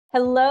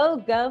Hello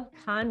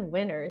GovCon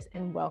winners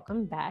and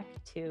welcome back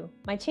to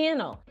my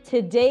channel.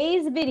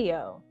 Today's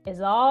video is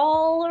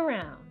all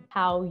around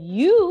how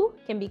you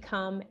can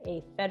become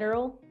a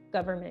federal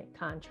government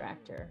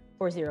contractor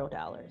for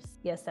 $0.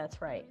 Yes,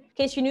 that's right. In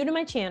case you're new to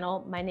my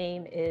channel, my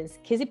name is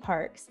Kizzy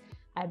Parks.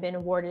 I've been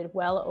awarded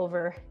well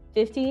over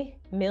 $50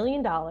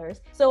 million.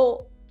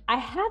 So I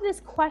had this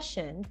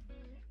question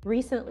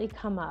recently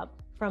come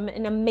up from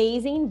an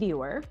amazing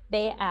viewer.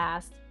 They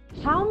asked,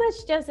 how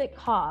much does it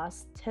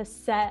cost to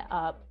set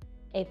up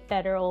a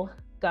federal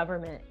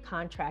government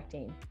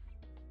contracting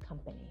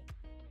company?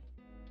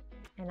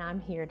 And I'm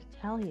here to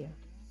tell you,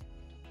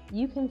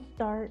 you can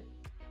start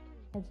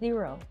at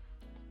 $0.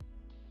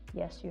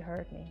 Yes, you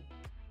heard me.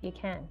 You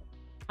can.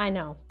 I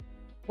know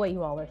what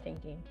you all are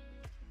thinking.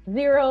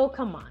 $0,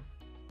 come on.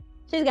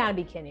 She's gotta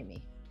be kidding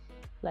me.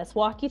 Let's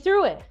walk you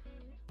through it.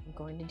 I'm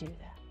going to do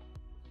that.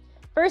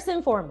 First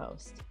and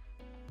foremost,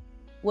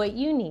 what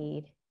you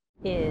need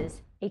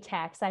is a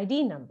tax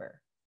ID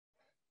number.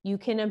 You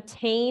can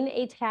obtain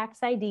a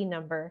tax ID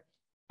number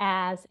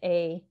as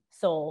a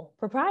sole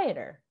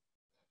proprietor.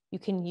 You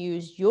can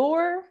use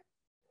your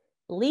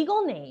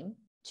legal name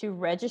to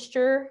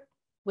register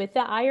with the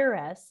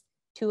IRS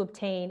to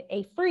obtain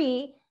a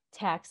free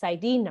tax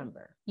ID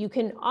number. You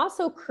can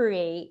also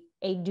create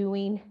a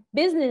doing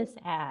business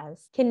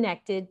as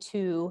connected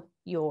to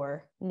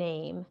your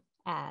name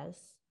as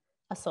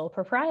a sole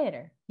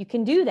proprietor. You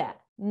can do that.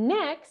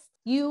 Next,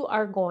 you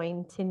are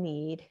going to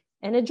need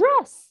an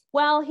address.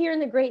 Well, here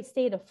in the great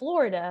state of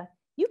Florida,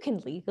 you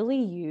can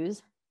legally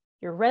use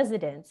your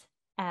residence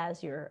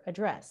as your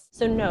address.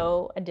 So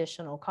no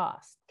additional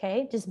cost,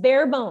 okay? Just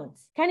bare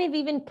bones. Kind of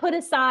even put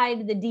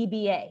aside the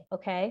DBA,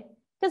 okay?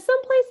 Because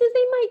some places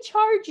they might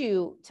charge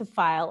you to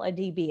file a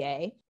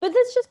DBA, but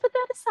let's just put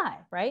that aside,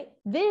 right?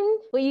 Then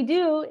what you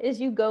do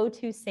is you go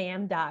to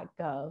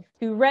sam.gov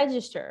to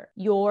register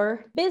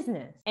your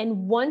business.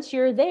 And once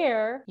you're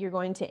there, you're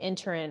going to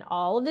enter in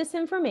all of this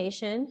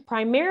information,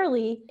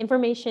 primarily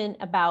information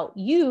about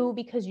you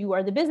because you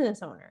are the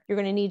business owner. You're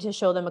going to need to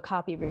show them a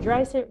copy of your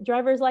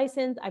driver's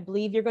license. I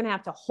believe you're going to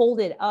have to hold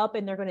it up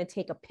and they're going to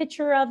take a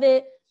picture of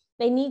it.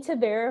 They need to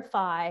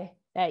verify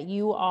that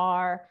you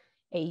are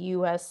a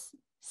U.S.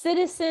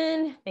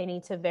 citizen. They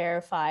need to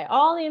verify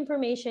all the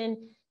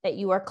information that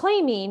you are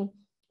claiming,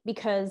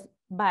 because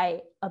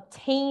by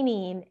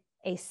obtaining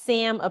a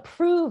SAM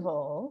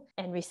approval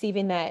and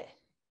receiving that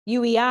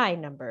UEI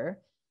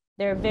number,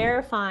 they're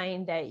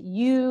verifying that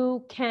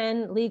you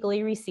can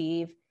legally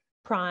receive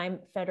prime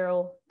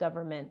federal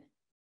government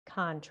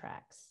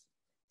contracts.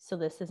 So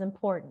this is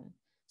important.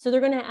 So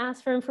they're going to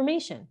ask for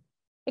information.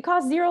 It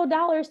costs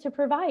 $0 to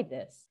provide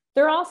this.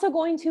 They're also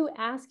going to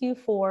ask you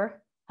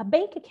for a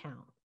bank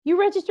account. You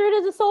registered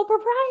as a sole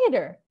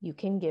proprietor. You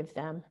can give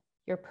them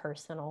your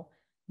personal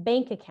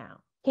bank account.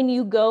 Can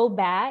you go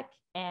back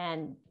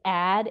and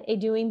add a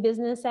doing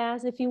business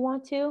as if you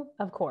want to?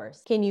 Of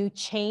course. Can you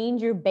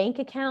change your bank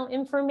account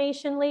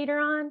information later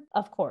on?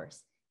 Of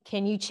course.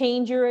 Can you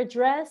change your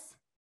address?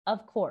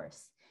 Of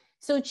course.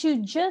 So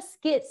to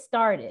just get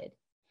started,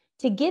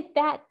 to get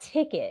that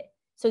ticket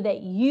so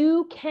that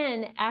you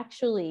can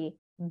actually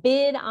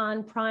bid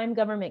on prime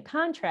government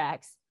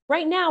contracts,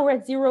 right now, we're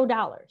at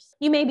 $0.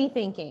 You may be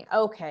thinking,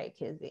 okay,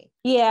 Kizzy,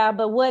 yeah,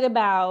 but what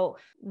about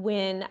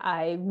when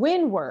I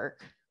win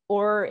work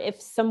or if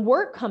some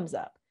work comes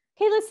up?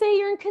 Okay, let's say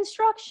you're in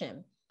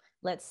construction.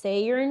 Let's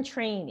say you're in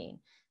training.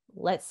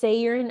 Let's say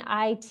you're in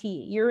IT.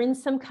 You're in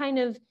some kind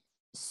of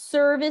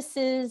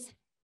services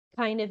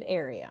kind of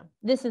area.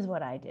 This is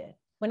what I did.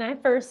 When I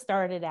first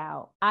started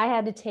out, I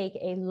had to take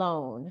a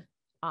loan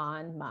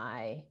on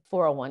my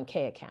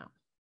 401k account.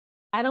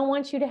 I don't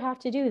want you to have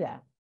to do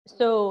that.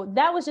 So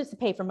that was just to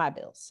pay for my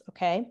bills,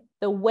 okay?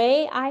 The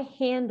way I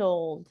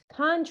handled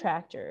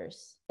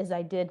contractors is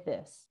I did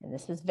this, and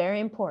this is very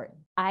important.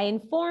 I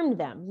informed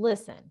them,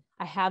 listen,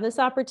 I have this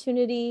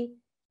opportunity.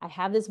 I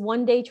have this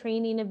one-day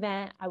training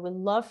event. I would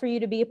love for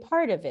you to be a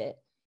part of it.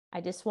 I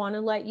just want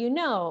to let you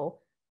know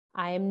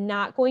I am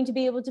not going to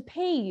be able to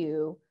pay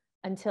you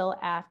until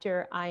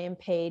after I am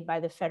paid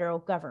by the federal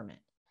government.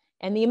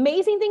 And the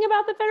amazing thing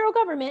about the federal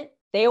government,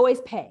 they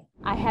always pay.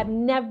 I have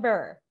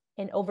never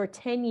in over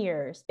 10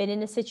 years, been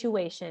in a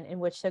situation in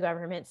which the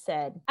government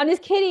said, I'm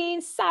just kidding,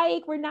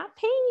 psych, we're not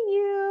paying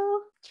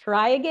you.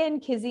 Try again,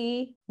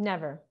 Kizzy.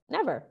 Never,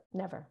 never,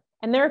 never.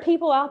 And there are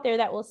people out there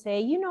that will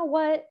say, you know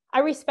what? I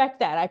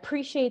respect that. I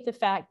appreciate the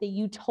fact that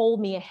you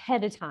told me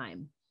ahead of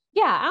time.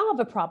 Yeah, I don't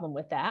have a problem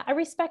with that. I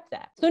respect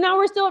that. So now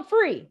we're still at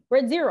free. We're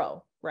at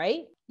 $0,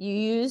 right? You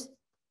use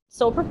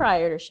sole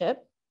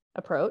proprietorship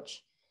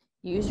approach.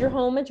 Use your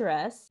home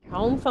address, your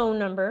home phone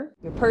number,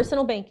 your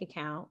personal bank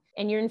account,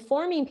 and you're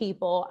informing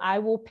people, I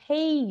will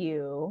pay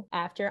you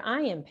after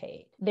I am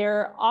paid. There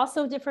are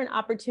also different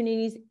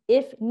opportunities,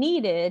 if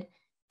needed,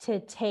 to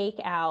take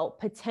out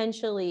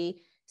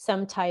potentially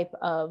some type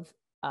of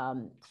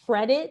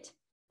credit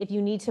If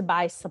you need to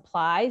buy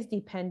supplies,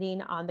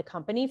 depending on the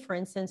company. For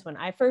instance, when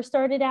I first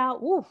started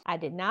out, I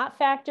did not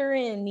factor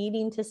in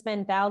needing to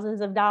spend thousands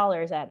of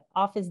dollars at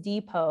Office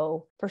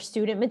Depot for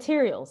student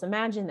materials.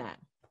 Imagine that.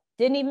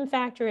 Didn't even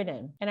factor it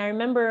in. And I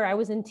remember I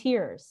was in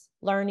tears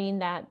learning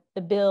that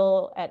the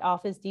bill at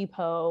Office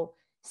Depot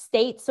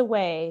states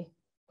away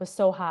was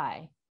so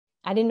high.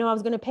 I didn't know I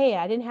was going to pay it.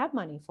 I didn't have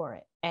money for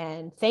it.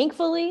 And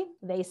thankfully,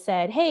 they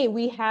said, hey,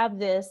 we have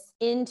this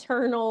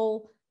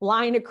internal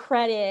line of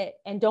credit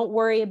and don't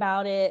worry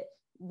about it.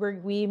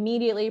 We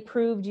immediately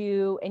approved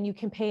you and you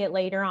can pay it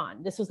later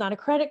on. This was not a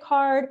credit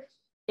card.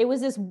 It was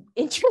this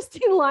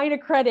interesting line of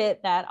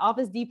credit that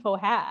Office Depot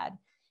had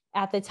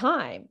at the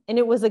time. And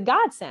it was a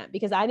godsend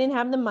because I didn't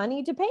have the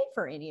money to pay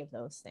for any of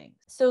those things.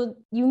 So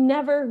you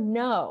never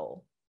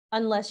know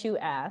unless you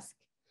ask.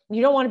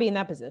 You don't want to be in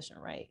that position,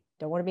 right?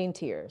 Don't want to be in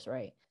tears,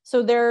 right?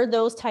 So there are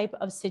those type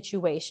of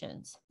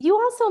situations. You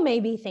also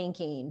may be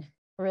thinking,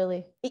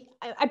 really,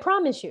 I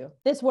promise you,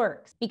 this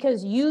works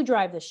because you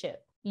drive the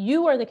ship.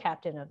 You are the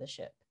captain of the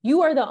ship.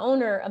 You are the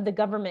owner of the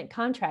government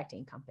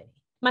contracting company.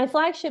 My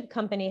flagship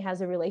company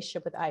has a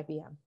relationship with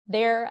IBM.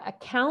 Their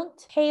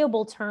account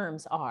payable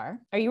terms are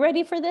you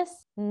ready for this?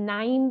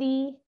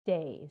 90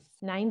 days.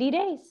 90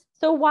 days.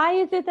 So why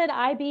is it that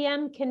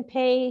IBM can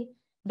pay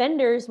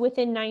vendors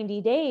within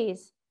 90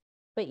 days,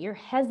 but you're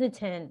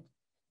hesitant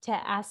to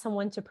ask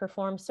someone to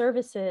perform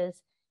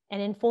services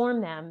and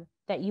inform them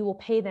that you will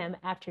pay them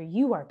after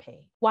you are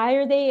paid? Why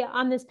are they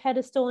on this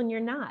pedestal and you're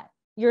not?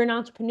 You're an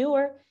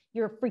entrepreneur.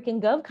 You're a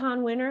freaking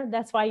GovCon winner.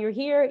 That's why you're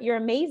here. You're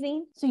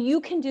amazing. So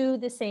you can do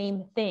the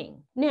same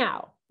thing.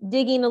 Now,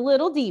 digging a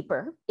little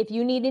deeper, if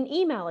you need an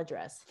email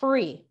address,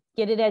 free,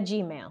 get it at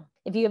Gmail.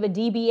 If you have a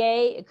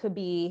DBA, it could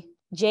be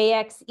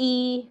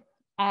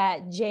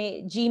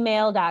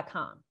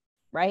jxe@gmail.com,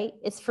 right?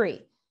 It's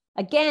free.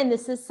 Again,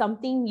 this is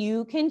something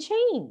you can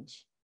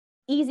change.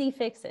 Easy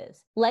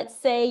fixes. Let's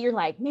say you're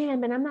like,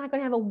 man, but I'm not going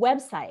to have a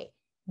website.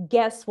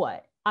 Guess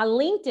what? On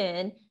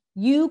LinkedIn,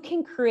 you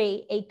can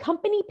create a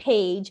company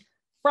page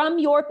from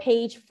your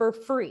page for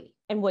free.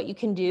 And what you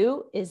can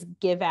do is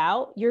give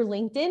out your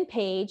LinkedIn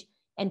page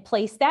and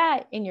place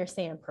that in your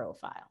SAM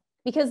profile.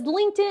 Because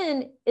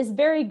LinkedIn is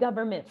very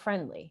government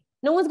friendly.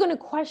 No one's going to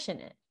question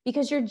it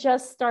because you're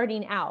just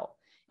starting out.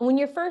 And when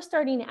you're first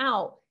starting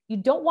out, you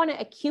don't want to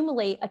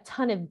accumulate a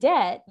ton of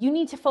debt. You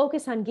need to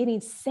focus on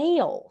getting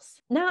sales,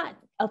 not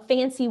a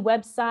fancy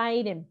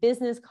website and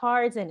business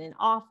cards and an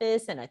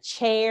office and a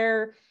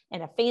chair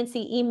and a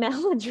fancy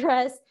email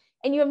address,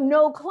 and you have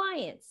no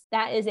clients.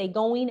 That is a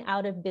going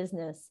out of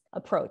business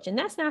approach. And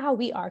that's not how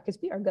we are, because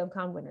we are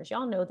GovCon winners.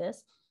 Y'all know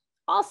this.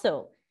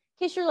 Also,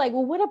 in case you're like,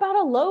 well, what about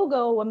a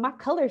logo and my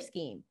color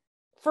scheme?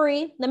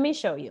 Free. Let me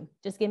show you.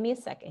 Just give me a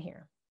second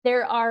here.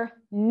 There are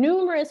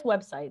numerous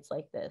websites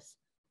like this.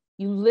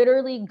 You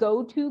literally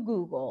go to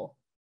Google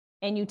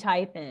and you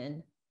type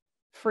in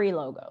free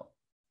logo,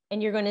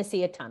 and you're going to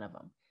see a ton of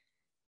them.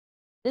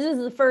 This is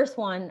the first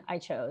one I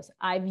chose.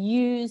 I've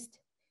used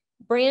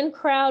Brand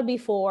Crowd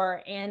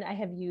before, and I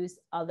have used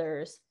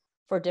others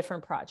for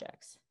different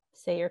projects.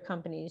 Say your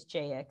company's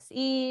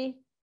JXE.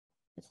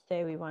 Let's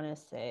say we want to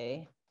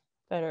say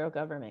federal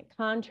government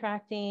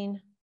contracting.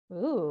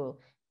 Ooh,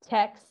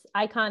 text,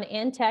 icon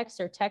and text,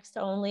 or text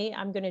only.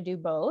 I'm going to do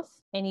both.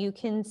 And you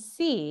can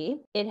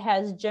see it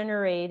has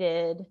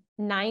generated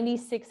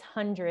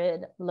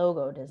 9,600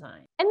 logo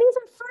designs. And these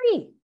are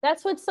free.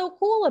 That's what's so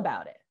cool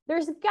about it.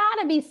 There's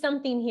got to be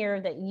something here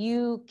that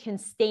you can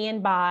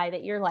stand by,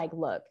 that you're like,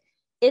 look,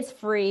 it's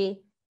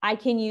free. I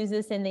can use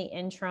this in the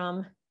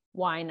interim.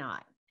 Why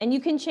not? And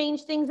you can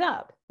change things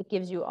up. It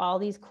gives you all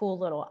these cool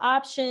little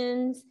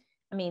options.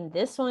 I mean,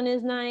 this one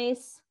is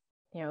nice.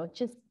 You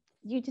just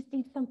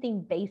need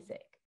something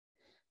basic.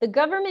 The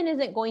government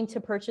isn't going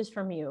to purchase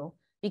from you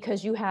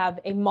because you have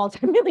a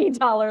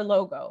multi-million-dollar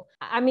logo.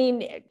 I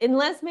mean,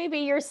 unless maybe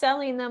you're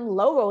selling them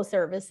logo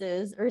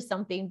services or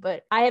something,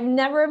 but I have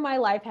never in my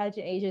life had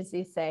an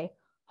agency say,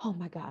 oh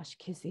my gosh,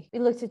 Kizzy, we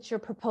looked at your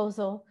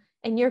proposal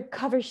and your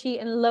cover sheet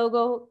and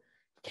logo,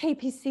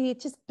 KPC, it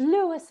just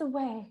blew us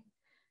away.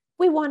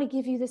 We want to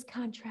give you this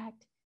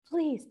contract.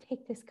 Please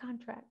take this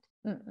contract.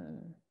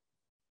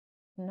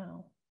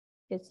 No,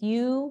 it's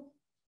you.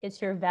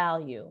 It's your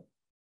value.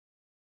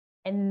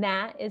 And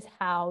that is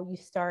how you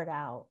start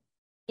out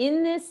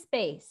in this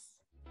space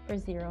for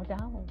 $0.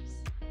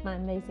 My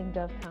amazing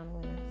GovCon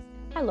winners.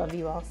 I love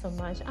you all so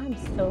much. I'm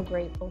so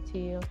grateful to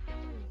you.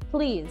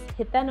 Please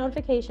hit that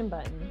notification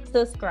button,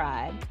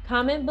 subscribe,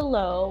 comment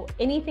below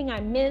anything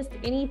I missed,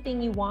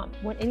 anything you want,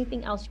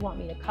 anything else you want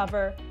me to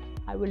cover.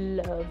 I would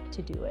love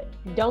to do it.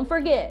 Don't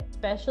forget,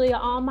 especially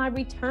all my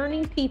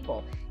returning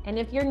people. And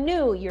if you're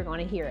new, you're going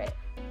to hear it.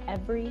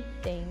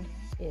 Everything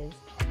is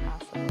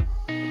possible.